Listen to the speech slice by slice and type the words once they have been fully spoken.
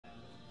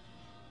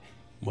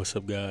What's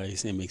up,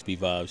 guys? MXB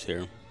Vibes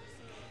here.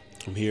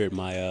 I'm here at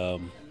my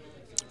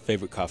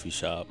favorite coffee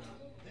shop.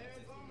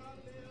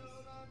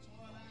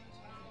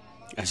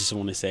 I just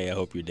want to say I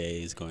hope your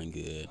day is going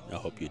good. I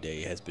hope your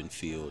day has been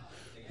filled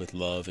with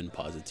love and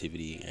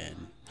positivity,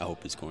 and I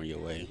hope it's going your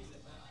way.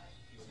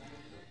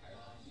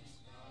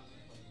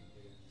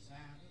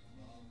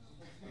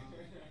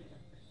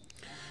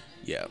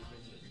 Yeah,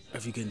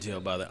 if you can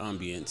tell by the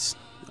ambience,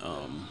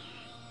 um,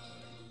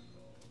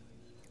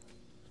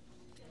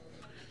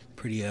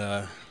 pretty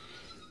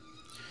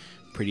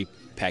pretty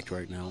packed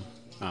right now.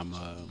 I'm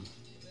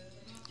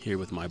here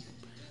with my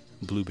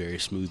blueberry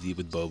smoothie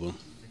with boba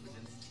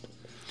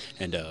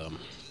and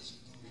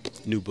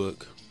new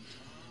book,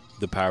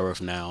 The Power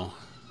of Now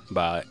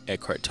by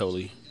Eckhart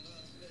Tolle.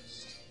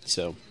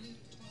 So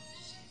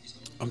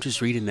I'm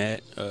just reading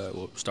that,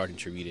 well, starting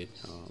to read it.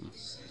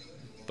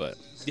 But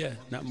yeah,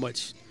 not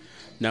much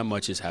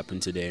has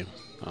happened today.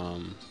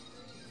 Um,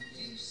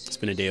 it's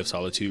been a day of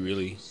solitude,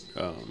 really.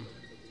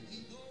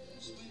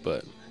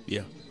 But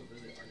yeah,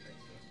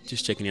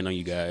 just checking in on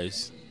you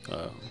guys.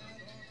 Yeah,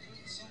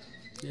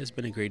 it's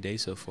been a great day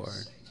so far.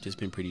 Just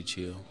been pretty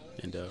chill,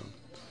 and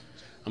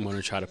I'm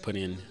gonna try to put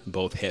in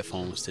both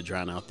headphones to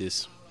drown out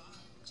this.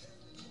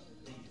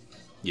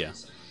 Yeah,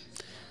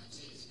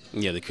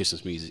 yeah, the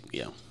Christmas music.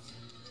 Yeah.